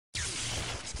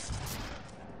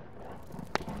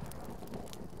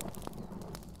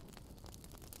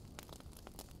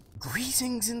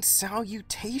Greetings and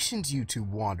salutations, YouTube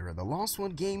Wanderer. The Lost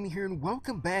One Gaming here, and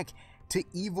welcome back to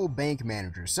Evil Bank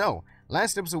Manager. So,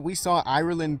 last episode we saw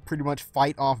Ireland pretty much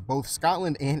fight off both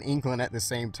Scotland and England at the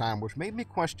same time, which made me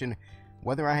question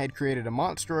whether I had created a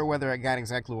monster or whether I got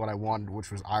exactly what I wanted, which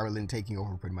was Ireland taking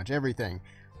over pretty much everything.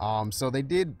 So they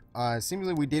did,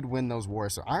 seemingly we did win those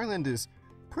wars, so Ireland is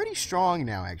pretty strong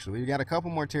now, actually. We've got a couple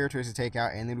more territories to take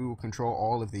out, and then we will control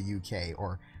all of the UK,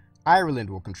 or Ireland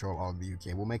will control all of the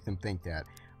UK. We'll make them think that.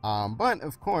 But,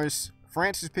 of course,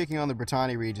 France is picking on the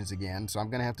Brittany regions again, so I'm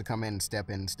going to have to come in and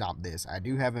step in and stop this. I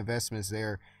do have investments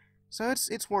there, so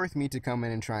it's worth me to come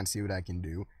in and try and see what I can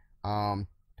do.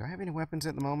 Do I have any weapons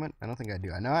at the moment? I don't think I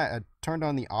do. I know I turned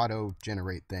on the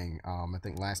auto-generate thing, I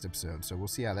think last episode, so we'll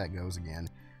see how that goes again.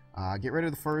 Get rid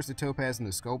of the furs, the topaz, and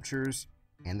the sculptures,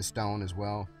 and the stone as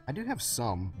well. I do have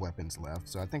some weapons left,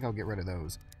 so I think I'll get rid of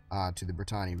those to the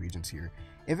Brittany regions here.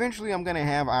 Eventually, I'm going to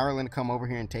have Ireland come over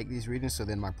here and take these regions, so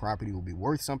then my property will be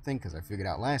worth something, because I figured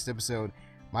out last episode,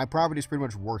 my property is pretty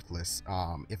much worthless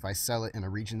if I sell it in a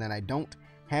region that I don't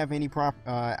have any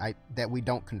that we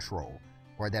don't control,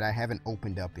 or that I haven't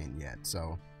opened up in yet.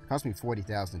 So, it cost me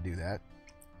 $40,000 to do that.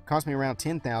 It cost me around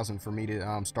 $10,000 for me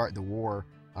to start the war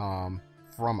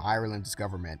from Ireland's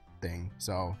government thing,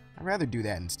 so I'd rather do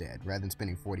that instead, rather than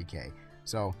spending $40K.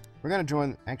 So, we're going to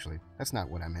join... Actually, that's not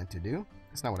what I meant to do.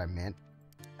 That's not what I meant.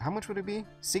 How much would it be?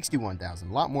 61,000.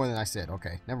 A lot more than I said.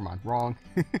 Okay, never mind. Wrong.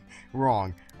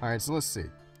 Wrong. Alright, so let's see. I'm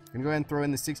going to go ahead and throw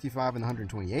in the 65 and the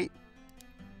 128.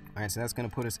 Alright, so that's going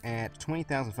to put us at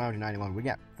 20,591. We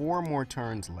got 4 more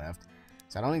turns left.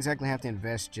 So I don't exactly have to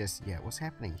invest just yet. What's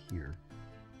happening here?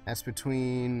 That's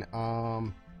between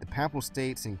the Papal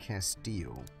States and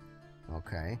Castile.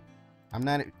 Okay. I'm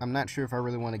not sure if I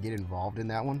really want to get involved in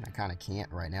that one. I kind of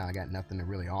can't right now. I got nothing to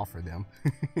really offer them.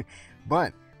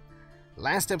 But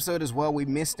last episode as well, we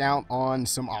missed out on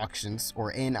some auctions,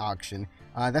 or an auction.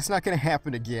 That's not going to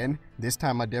happen again. This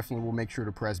time I definitely will make sure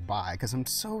to press buy, because I'm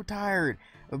so tired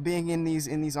of being in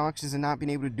these auctions and not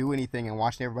being able to do anything and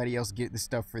watching everybody else get the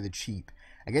stuff for the cheap.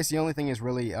 I guess the only thing is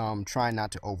really trying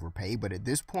not to overpay, but at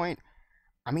this point,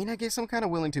 I mean, I guess I'm kind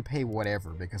of willing to pay whatever,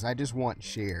 because I just want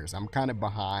shares. I'm kind of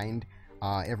behind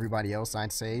everybody else,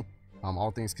 I'd say, all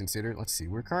things considered. Let's see,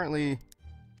 we're currently,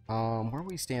 where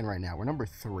we stand right now? We're number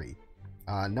 3.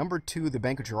 Number 2, the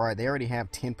Bank of Gerard, they already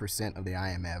have 10% of the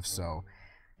IMF, so,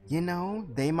 you know,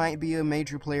 they might be a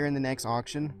major player in the next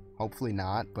auction. Hopefully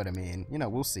not, but I mean, you know,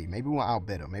 we'll see. Maybe we'll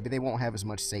outbid them. Maybe they won't have as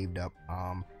much saved up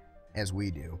as we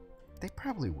do. They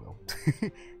probably will.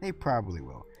 They probably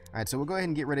will. Alright, so we'll go ahead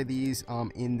and get rid of these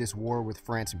in this war with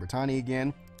France and Brittany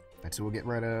again. Alright, so we'll get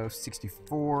rid of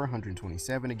 64,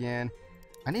 127 again.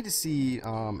 I need to see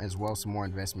as well some more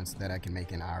investments that I can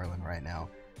make in Ireland right now.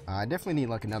 I definitely need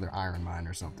like another iron mine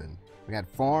or something. We got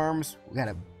farms. We got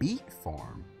a beet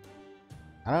farm.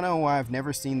 I don't know why I've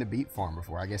never seen the beet farm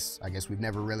before. I guess we've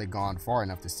never really gone far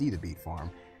enough to see the beet farm.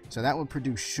 So that would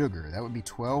produce sugar. That would be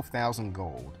 12,000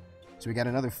 gold. So we got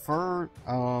another fur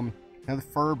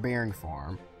bearing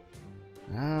farm.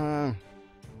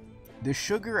 The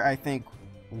sugar, I think,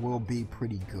 will be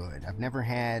pretty good. I've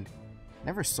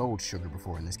never sold sugar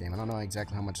before in this game. I don't know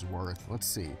exactly how much it's worth. Let's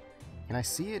see. Can I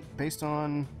see it based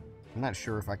on... I'm not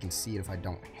sure if I can see it if I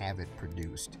don't have it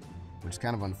produced, which is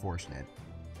kind of unfortunate.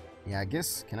 Yeah, I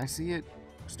guess, can I see it?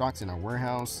 Stocks in our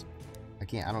warehouse. I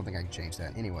don't think I can change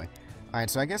that. Anyway. Alright,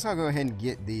 so I guess I'll go ahead and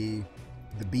get the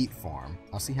beet farm.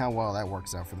 I'll see how well that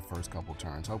works out for the first couple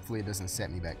turns. Hopefully it doesn't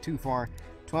set me back too far.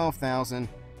 12,000.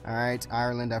 Alright,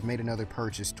 Ireland, I've made another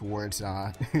purchase towards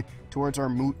towards our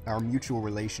mutual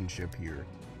relationship here.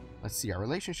 Let's see, our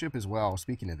relationship as well,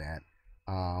 speaking of that.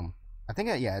 I think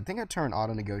I turned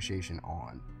auto negotiation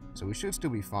on. So we should still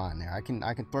be fine there. I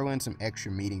can throw in some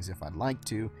extra meetings if I'd like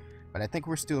to, but I think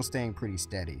we're still staying pretty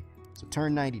steady. So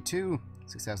turn 92,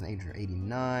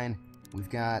 6,889. We've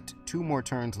got 2 more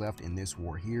turns left in this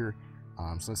war here.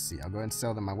 So let's see. I'll go ahead and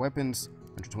sell them my weapons,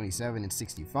 127 and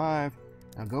 65.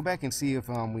 I'll go back and see if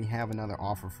we have another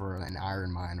offer for an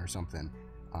iron mine or something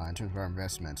in terms of our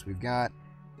investments. We've got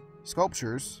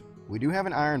sculptures. We do have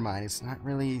an iron mine. It's not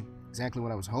really exactly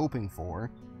what I was hoping for.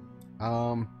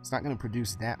 It's not going to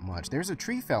produce that much. There's a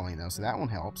tree felling, though, so that one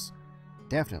helps.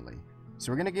 Definitely.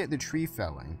 So we're going to get the tree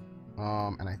felling.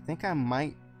 And I think I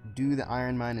might do the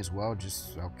iron mine as well.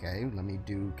 Just, okay,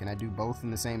 can I do both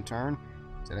in the same turn?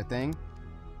 Is that a thing?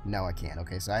 No, I can't.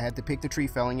 Okay, so I had to pick the tree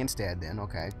felling instead then.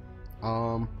 Okay.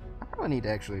 I probably need to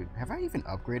actually... Have I even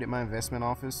upgraded my investment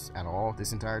office at all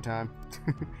this entire time?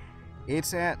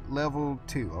 It's at level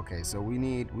 2. Okay, so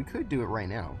we could do it right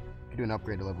now. We could do an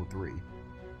upgrade to level 3.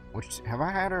 Which, have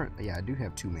I had her? Yeah, I do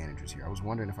have 2 managers here. I was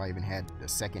wondering if I even had a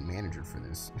second manager for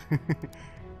this.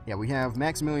 Yeah, we have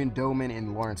Maximilian Doman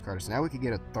and Lawrence Carter. So now we could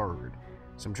get a 3rd.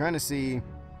 So I'm trying to see...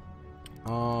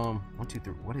 1, 2,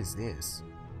 3... What is this?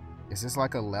 Is this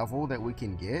like a level that we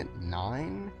can get?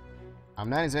 9? I'm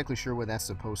not exactly sure what that's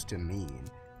supposed to mean.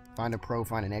 Find a pro,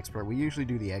 find an expert. We usually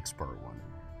do the expert one.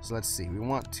 So let's see. We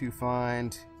want to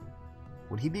find...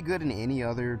 Would he be good in any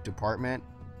other department?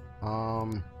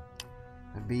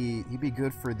 He'd be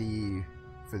good for the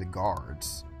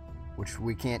guards, which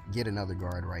we can't get another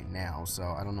guard right now. So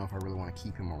I don't know if I really want to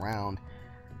keep him around.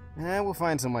 We'll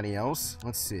find somebody else.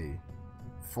 Let's see.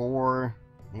 4,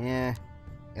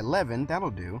 11.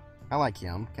 That'll do. I like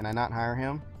him. Can I not hire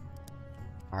him?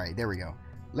 All right, there we go.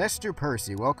 Lester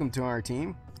Percy, welcome to our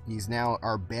team. He's now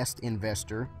our best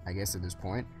investor, I guess, at this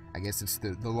point. I guess it's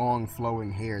the long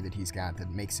flowing hair that he's got that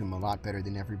makes him a lot better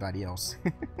than everybody else.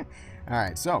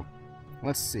 Alright, so,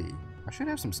 let's see. I should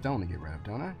have some stone to get rid of,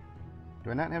 don't I?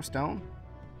 Do I not have stone?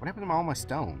 What happened to all my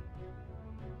stone?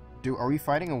 Are we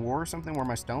fighting a war or something where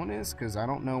my stone is? Because I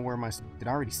don't know where my... Did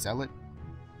I already sell it?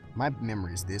 My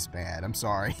memory is this bad. I'm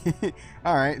sorry.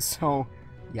 Alright, so...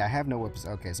 Yeah, I have no weapons.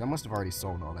 Okay, so I must have already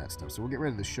sold all that stuff. So we'll get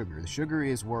rid of the sugar. The sugar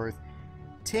is worth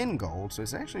 10 gold, so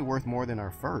it's actually worth more than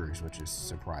our furs, which is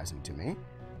surprising to me.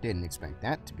 Didn't expect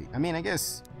that to be. I mean, I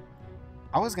guess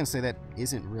I was gonna say that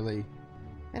isn't really.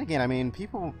 And again, I mean,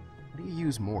 people, what do you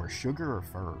use more, sugar or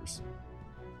furs?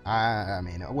 I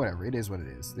mean, whatever. It is what it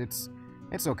is.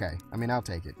 It's okay. I mean, I'll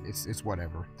take it. It's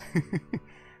whatever.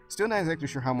 Still not exactly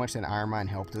sure how much that iron mine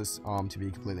helped us. To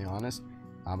be completely honest.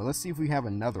 But let's see if we have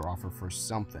another offer for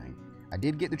something. I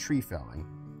did get the tree felling.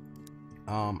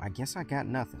 I guess I got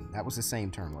nothing. That was the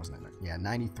same turn, wasn't it? Yeah,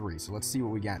 93. So let's see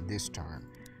what we got this turn.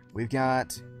 We've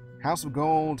got House of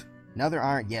Gold, another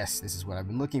iron. Yes, this is what I've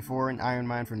been looking for. An iron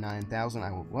mine for 9,000.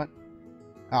 What?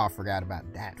 Oh, I forgot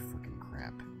about that freaking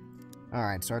crap. All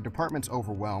right, so our department's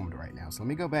overwhelmed right now. So let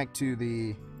me go back to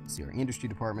the, let's see, our industry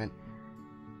department.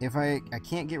 If I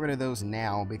can't get rid of those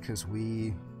now because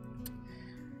we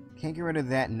can't get rid of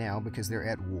that now because they're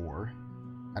at war.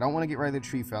 I don't want to get rid of the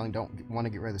tree felling. Don't want to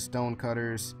get rid of the stone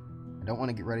cutters. I don't want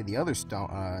to get rid of the other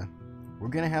stone. We're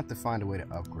going to have to find a way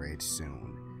to upgrade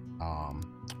soon.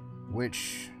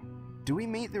 Which, do we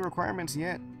meet the requirements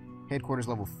yet? Headquarters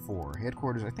level 4.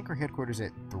 Headquarters, I think our headquarters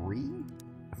at 3,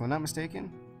 if I'm not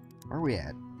mistaken. Where are we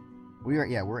at? We are,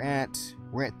 yeah, we're at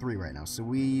 3 right now. So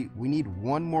we need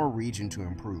one more region to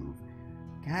improve.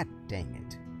 God dang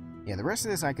it. Yeah, the rest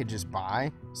of this I could just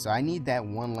buy. So I need that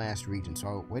one last region.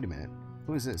 So, wait a minute.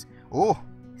 Who is this? Oh,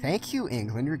 thank you,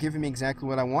 England. You're giving me exactly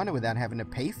what I wanted without having to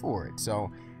pay for it.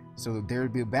 So there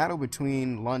would be a battle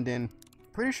between London.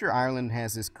 Pretty sure Ireland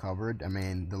has this covered. I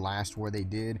mean, the last war they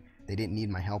didn't need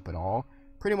my help at all.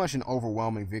 Pretty much an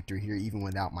overwhelming victory here, even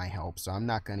without my help. So I'm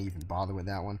not going to even bother with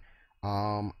that one.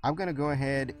 I'm going to go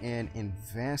ahead and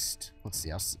invest. Let's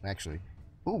see.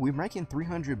 Oh, we're making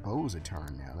 300 bows a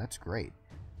turn now. That's great.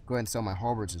 Go ahead and sell my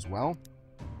halberds as well.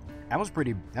 That was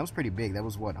pretty big. That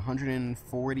was what,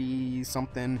 140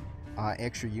 something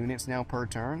extra units now per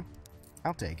turn.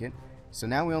 I'll take it. So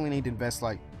now we only need to invest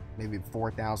like maybe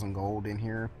 4,000 gold in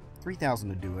here. 3,000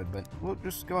 to do it, but we'll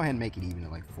just go ahead and make it even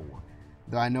at like 4.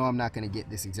 Though I know I'm not going to get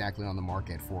this exactly on the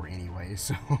market at 4 anyway.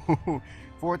 So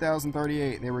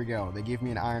 4,038. There we go. They give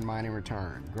me an iron mine in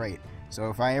return. Great. So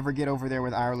if I ever get over there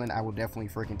with Ireland, I will definitely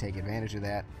freaking take advantage of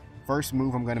that. First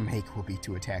move I'm going to make will be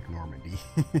to attack Normandy,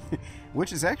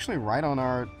 which is actually right on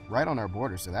our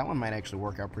border. So that one might actually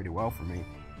work out pretty well for me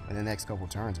in the next couple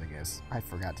turns, I guess. I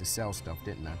forgot to sell stuff,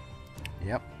 didn't I?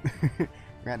 Yep.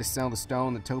 Forgot to sell the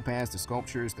stone, the topaz, the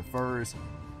sculptures, the furs,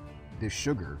 the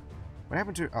sugar. What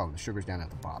happened to... Oh, the sugar's down at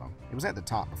the bottom. It was at the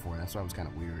top before. That's why it was kind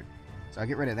of weird. So I'll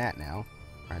get rid of that now.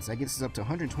 Alright, so that gets us up to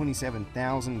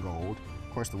 127,000 gold.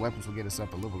 Of course, the weapons will get us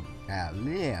up a little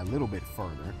bit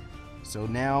further. So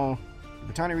now, the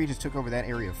Britannia regions took over that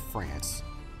area of France.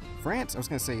 France, I was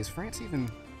going to say, is France even...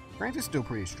 France is still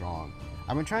pretty strong.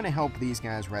 I've been trying to help these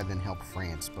guys rather than help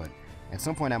France, but at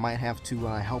some point I might have to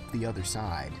help the other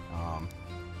side,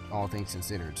 all things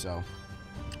considered. So,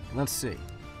 let's see.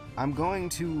 I'm going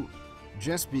to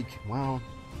just be... Well,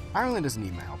 Ireland doesn't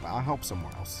need my help. I'll help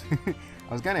somewhere else.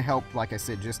 I was going to help, like I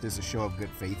said, just as a show of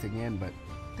good faith again, but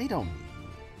they don't need me.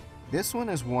 This one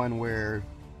is one where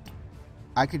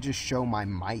I could just show my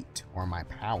might or my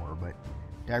power, but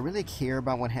do I really care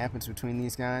about what happens between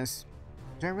these guys?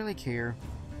 Do I really care?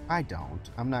 I don't.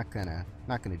 I'm not gonna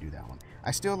do that one.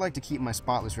 I still like to keep my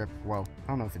spotless well, I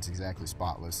don't know if it's exactly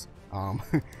spotless. I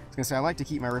was gonna say I like to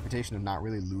keep my reputation of not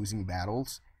really losing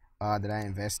battles that I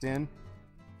invest in.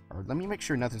 Or let me make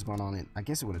sure nothing's going on. I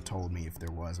guess it would have told me if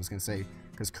there was. I was going to say,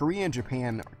 because Korea and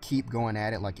Japan keep going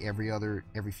at it like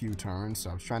every few turns, so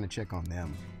I was trying to check on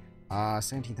them.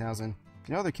 17,000.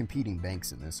 You know, they're competing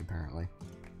banks in this, apparently.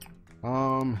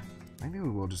 Maybe we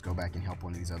will just go back and help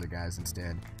one of these other guys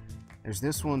instead. There's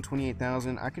this one,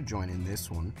 28,000. I could join in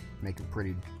this one, make a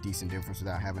pretty decent difference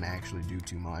without having to actually do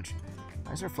too much.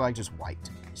 Why is their flag just white?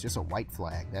 It's just a white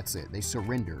flag. That's it. They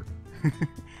surrender.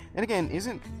 And again,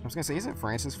 isn't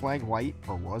France's flag white,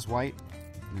 or was white?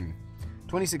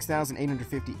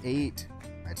 26,858.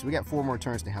 Alright, so we got 4 more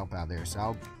turns to help out there, so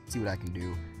I'll see what I can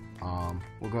do.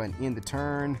 We'll go ahead and end the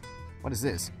turn. What is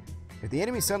this? If the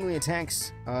enemy suddenly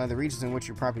attacks the regions in which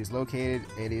your property is located,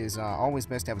 it is always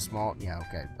best to have a small... Yeah,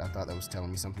 okay. I thought that was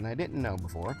telling me something I didn't know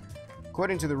before.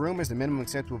 According to the rumors, the minimum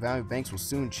acceptable value of banks will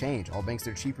soon change. All banks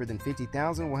that are cheaper than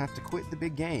 50,000 will have to quit the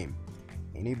big game.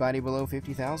 Anybody below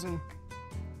 50,000?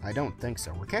 I don't think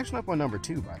so. We're catching up on number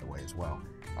 2, by the way, as well.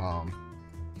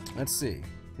 Let's see.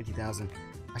 50,000.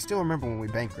 I still remember when we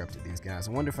bankrupted these guys.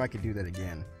 I wonder if I could do that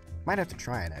again. Might have to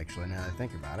try it, actually, now that I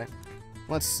think about it.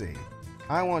 Let's see.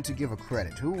 I want to give a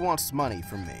credit. Who wants money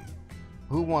from me?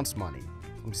 Who wants money?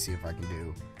 Let me see if I can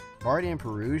do. Bardi and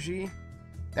Perugia.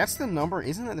 That's the number.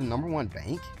 Isn't that the number 1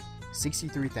 bank?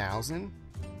 63,000.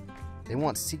 They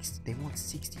want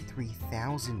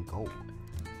 63,000 gold.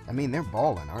 I mean, they're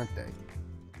balling, aren't they?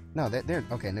 No, they're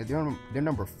okay. They're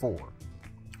number 4.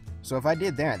 So if I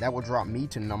did that, that would drop me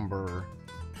to number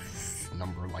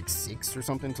like 6 or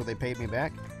something until they paid me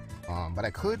back. But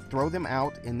I could throw them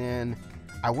out, and then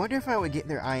I wonder if I would get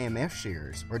their IMF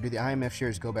shares, or do the IMF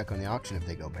shares go back on the auction if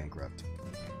they go bankrupt?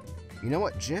 You know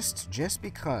what? Just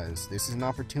because this is an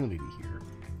opportunity here,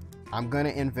 I'm gonna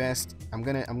invest. I'm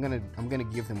gonna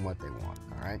give them what they want.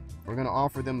 All right, we're gonna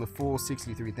offer them the full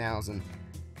 63,000,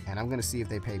 and I'm gonna see if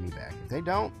they pay me back. If they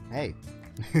don't, hey,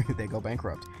 they go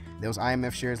bankrupt. Those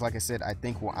IMF shares, like I said, I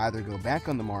think will either go back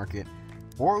on the market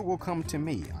or will come to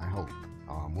me. I hope.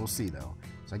 We'll see though.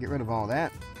 So I get rid of all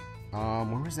that.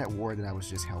 Where was that war that I was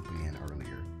just helping in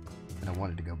earlier that I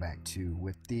wanted to go back to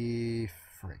with the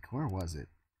frick? Where was it?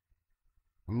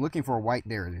 I'm looking for a white.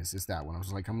 There it is. It's that one. I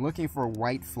was like, I'm looking for a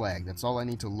white flag. That's all I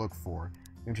need to look for.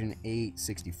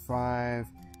 108.65.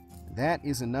 That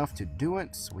is enough to do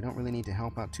it. So we don't really need to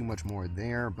help out too much more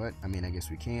there. But I mean, I guess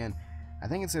we can. I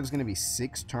think it said it was going to be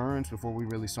 6 turns before we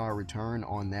really saw a return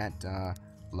on that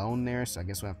loan there. So I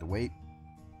guess we'll have to wait.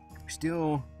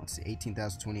 Still, let's see,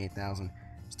 18,000, 28,000.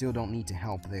 Still don't need to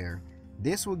help there.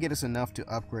 This will get us enough to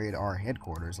upgrade our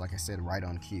headquarters, like I said, right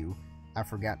on cue. I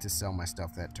forgot to sell my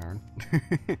stuff that turn.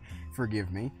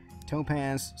 Forgive me.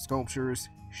 Topaz, sculptures,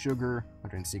 sugar,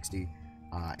 160,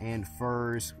 and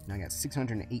furs. Now I got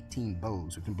 618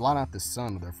 bows. We can blot out the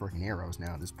sun with our freaking arrows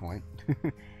now at this point.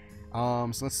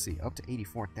 So let's see, up to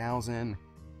 84,000.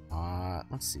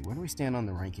 Let's see, where do we stand on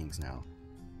the rankings now?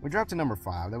 We dropped to number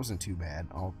 5. That wasn't too bad.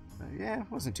 Yeah, it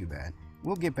wasn't too bad.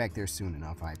 We'll get back there soon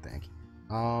enough, I think.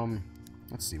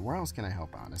 Let's see, where else can I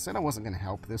help out? I said I wasn't going to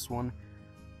help this one,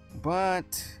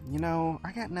 but, you know,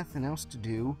 I got nothing else to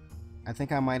do. I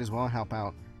think I might as well help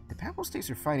out. The Papal States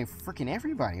are fighting freaking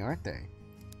everybody, aren't they?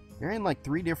 They're in like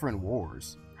 3 different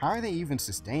wars. How are they even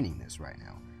sustaining this right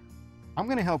now? I'm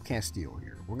going to help Castile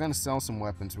here. We're going to sell some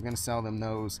weapons. We're going to sell them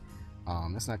those.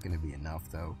 That's not going to be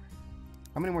enough, though.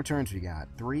 How many more turns we got?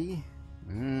 3?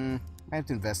 I have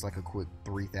to invest like a quick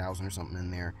 3,000 or something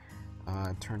in there.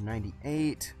 Turn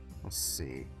 98. Let's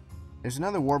see. There's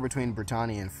another war between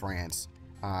Britannia and France.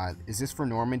 Is this for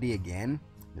Normandy again?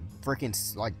 The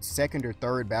freaking like 2nd or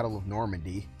 3rd Battle of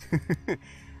Normandy.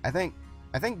 I think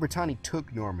Britannia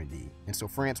took Normandy, and so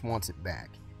France wants it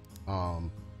back.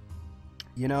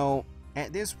 You know,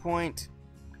 at this point,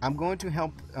 I'm going to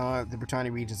help the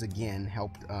Britannia regions again,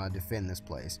 help defend this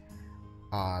place.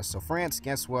 So France,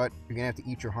 guess what? You're gonna have to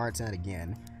eat your hearts out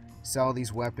again. Sell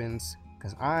these weapons,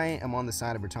 because I am on the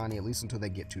side of Britannia at least until they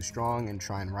get too strong and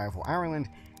try and rival Ireland,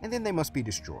 and then they must be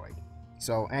destroyed.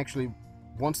 So actually,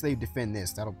 once they defend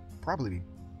this, that'll probably be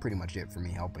pretty much it for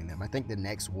me helping them. I think the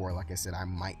next war, like I said, I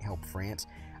might help France.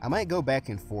 I might go back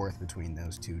and forth between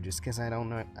those two, just because I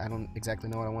don't exactly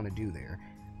know what I want to do there.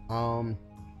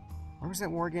 Where was that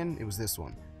war again? It was this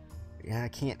one. Yeah, I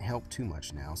can't help too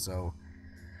much now, so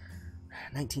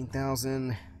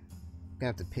 19,000. Gonna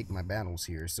have to pick my battles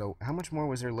here. So how much more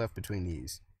was there left between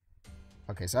these?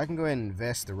 Okay, so I can go ahead and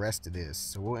invest the rest of this.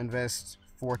 So we'll invest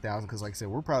 4,000 because, like I said,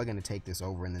 we're probably going to take this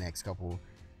over in the next couple. I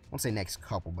won't say next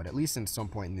couple, but at least in some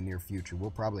point in the near future,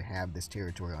 we'll probably have this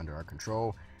territory under our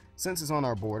control since it's on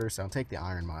our border. So I'll take the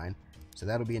iron mine. So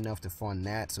that'll be enough to fund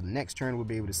that. So the next turn we'll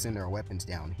be able to send our weapons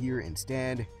down here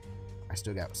instead. I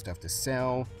still got stuff to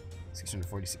sell.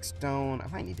 646 stone. I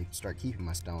might need to start keeping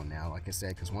my stone now, like I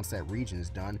said, because once that region is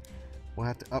done, we'll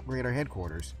have to upgrade our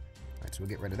headquarters. Alright, so we'll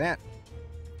get rid of that.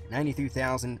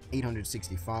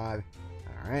 93,865.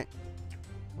 Alright.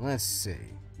 Let's see.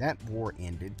 That war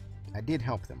ended. I did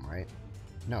help them, right?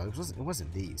 No, it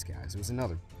wasn't these guys. It was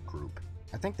another group.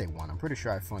 I think they won. I'm pretty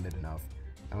sure I funded enough.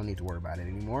 I don't need to worry about it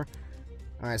anymore.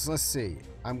 Alright, so let's see.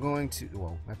 I'm going to...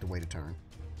 Well, I have to wait a turn.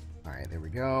 Alright, there we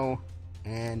go.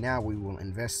 And now we will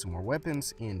invest some more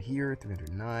weapons in here.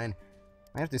 309.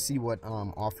 I have to see what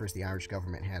offers the Irish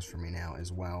government has for me now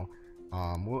as well.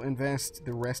 We'll invest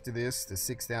the rest of this, the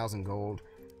 6,000 gold.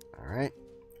 Alright.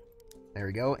 There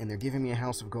we go. And they're giving me a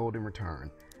house of gold in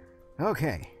return.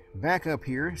 Okay. Back up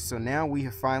here. So now we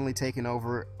have finally taken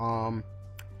over.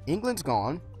 England's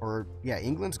gone. Or, yeah,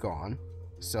 England's gone.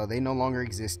 So they no longer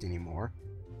exist anymore.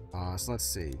 So let's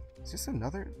see. Is this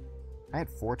another... I had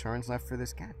 4 turns left for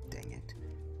this. God dang it.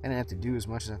 I didn't have to do as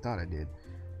much as I thought I did.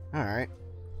 Alright.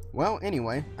 Well,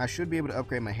 anyway, I should be able to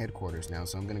upgrade my headquarters now,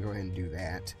 so I'm going to go ahead and do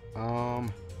that.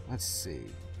 Let's see.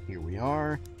 Here we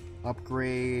are.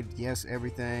 Upgrade. Yes,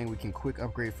 everything. We can quick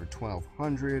upgrade for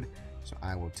 1,200. So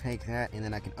I will take that, and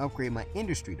then I can upgrade my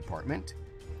industry department,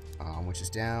 which is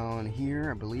down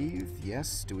here, I believe.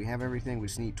 Yes. Do we have everything? We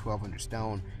just need 1,200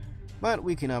 stone. But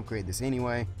we can upgrade this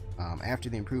anyway. After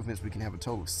the improvements, we can have a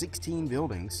total of 16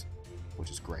 buildings,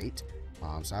 which is great.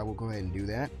 So I will go ahead and do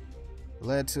that.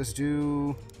 Let's just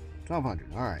do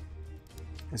 1,200. Alright.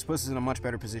 This puts us in a much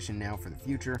better position now for the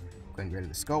future. Go ahead and get rid of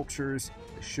the sculptures,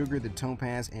 the sugar, the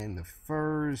topaz, and the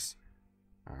furs.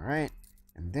 Alright.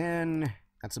 And then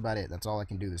that's about it. That's all I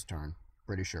can do this turn.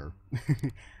 Pretty sure.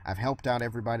 I've helped out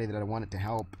everybody that I wanted to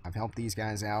help. I've helped these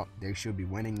guys out. They should be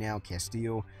winning now.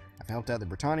 Castile. I've helped out the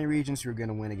Britannia regions who are going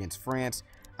to win against France.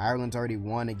 Ireland's already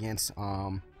won against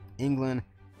England.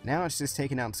 Now it's just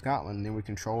taking out Scotland, and then we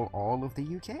control all of the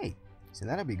UK. So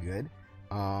that'll be good.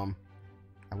 I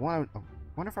wonder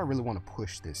if I really want to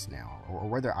push this now, or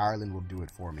whether Ireland will do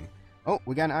it for me. Oh,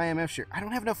 we got an IMF share. I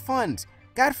don't have enough funds.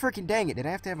 God freaking dang it! Did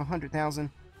I have to have 100,000?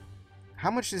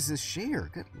 How much is this share?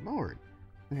 Good lord.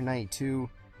 192.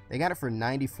 They got it for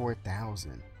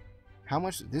 94,000. How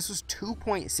much? This was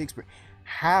 2.6.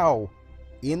 How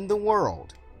in the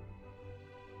world?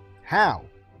 How?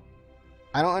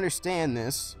 I don't understand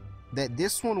this. That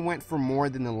this one went for more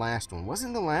than the last one.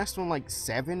 Wasn't the last one like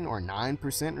 7 or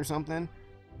 9% or something?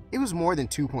 It was more than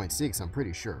 2.6, I'm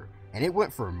pretty sure. And it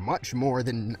went for much more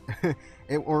than...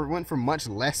 it went for much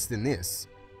less than this.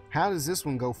 How does this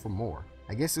one go for more?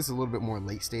 I guess this is a little bit more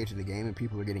late stage of the game and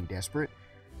people are getting desperate.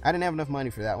 I didn't have enough money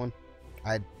for that one.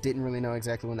 I didn't really know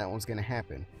exactly when that one's going to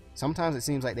happen. Sometimes it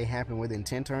seems like they happen within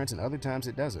 10 turns and other times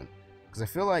it doesn't. Because I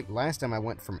feel like last time I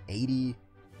went from 80...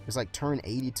 It was like turn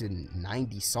 80 to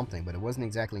 90 something, but it wasn't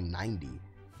exactly 90.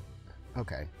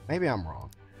 Okay, maybe I'm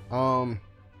wrong.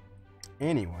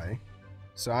 Anyway,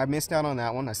 so I missed out on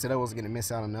that one. I said I wasn't going to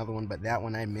miss out on another one, but that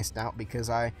one I missed out because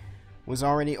I was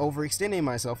already overextending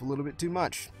myself a little bit too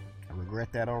much. I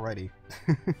regret that already.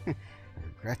 I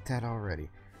regret that already.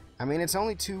 I mean, it's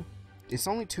only 2%,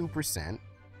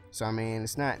 so I mean,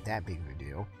 it's not that big of a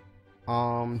deal.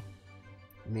 I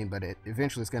mean, but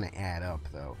eventually it's going to add up,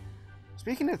 though.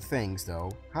 Speaking of things,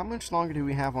 though, how much longer do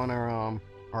we have on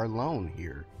our loan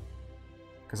here?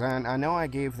 Because I know I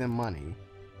gave them money.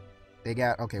 They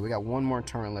got... Okay, we got one more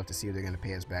turn left to see if they're going to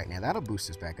pay us back. Now, that'll boost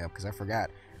us back up, because I forgot.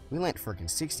 We lent freaking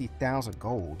 60,000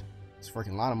 gold. It's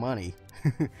freaking a lot of money.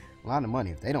 A lot of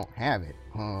money. If they don't have it,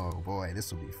 oh boy,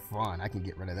 this will be fun. I can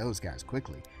get rid of those guys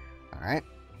quickly. Alright.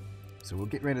 So we'll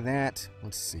get rid of that.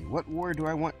 Let's see. What war do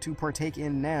I want to partake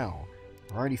in now?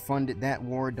 Already funded that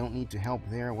war, don't need to help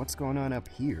there. What's going on up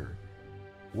here?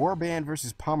 Warband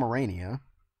versus Pomerania.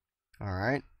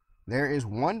 Alright. There is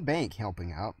one bank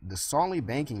helping out. The Solly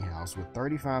Banking House with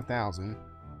 35,000. Is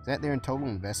that their total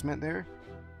investment there?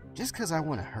 Just because I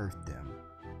want to hurt them.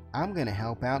 I'm going to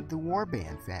help out the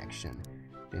Warband faction.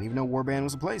 Didn't even know Warband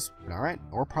was a place. But alright.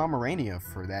 Or Pomerania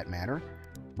for that matter.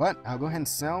 But I'll go ahead and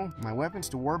sell my weapons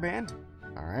to Warband.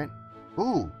 Alright.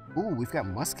 Ooh, we've got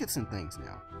muskets and things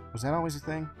now. Was that always a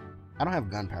thing? I don't have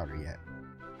gunpowder yet.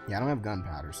 Yeah, I don't have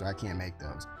gunpowder, so I can't make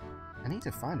those. I need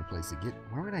to find a place to get...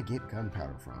 Where would I get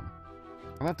gunpowder from?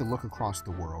 I'm gonna have to look across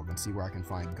the world and see where I can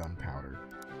find gunpowder.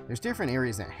 There's different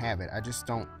areas that have it. I just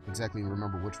don't exactly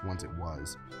remember which ones it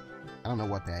was. I don't know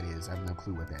what that is. I have no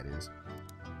clue what that is.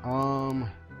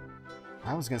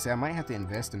 I was gonna say I might have to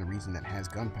invest in a region that has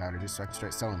gunpowder just so I can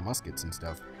start selling muskets and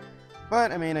stuff.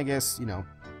 But, I mean, I guess, you know...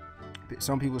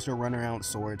 Some people still run around with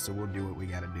swords, so we'll do what we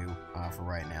gotta do for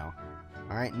right now.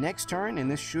 Alright, next turn,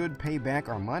 and this should pay back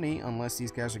our money, unless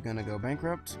these guys are gonna go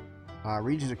bankrupt.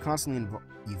 Regions are constantly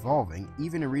evolving.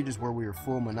 Even in regions where we are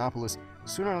full monopolists,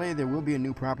 sooner or later there will be a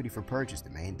new property for purchase. The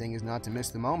main thing is not to miss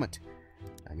the moment.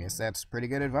 I guess that's pretty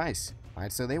good advice.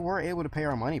 Alright, so they were able to pay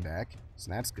our money back, so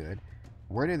that's good.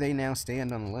 Where do they now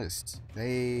stand on the list?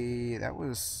 That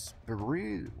was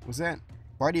was that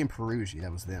Bardi and Perugia?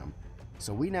 That was them.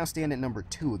 So we now stand at number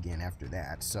 2 again after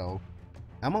that. So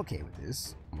I'm okay with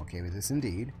this. I'm okay with this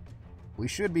indeed. We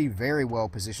should be very well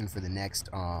positioned for the next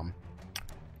auction.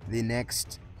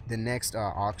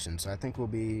 So I think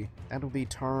that'll be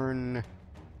turn,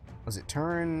 was it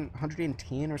turn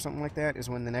 110 or something like that is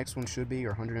when the next one should be,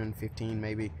 or 115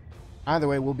 maybe. Either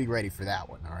way, we'll be ready for that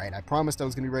one, alright? I promised I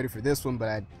was going to be ready for this one, but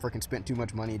I freaking spent too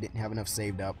much money, didn't have enough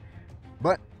saved up.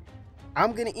 But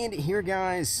I'm going to end it here,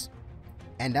 guys,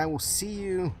 and I will see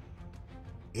you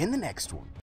in the next one.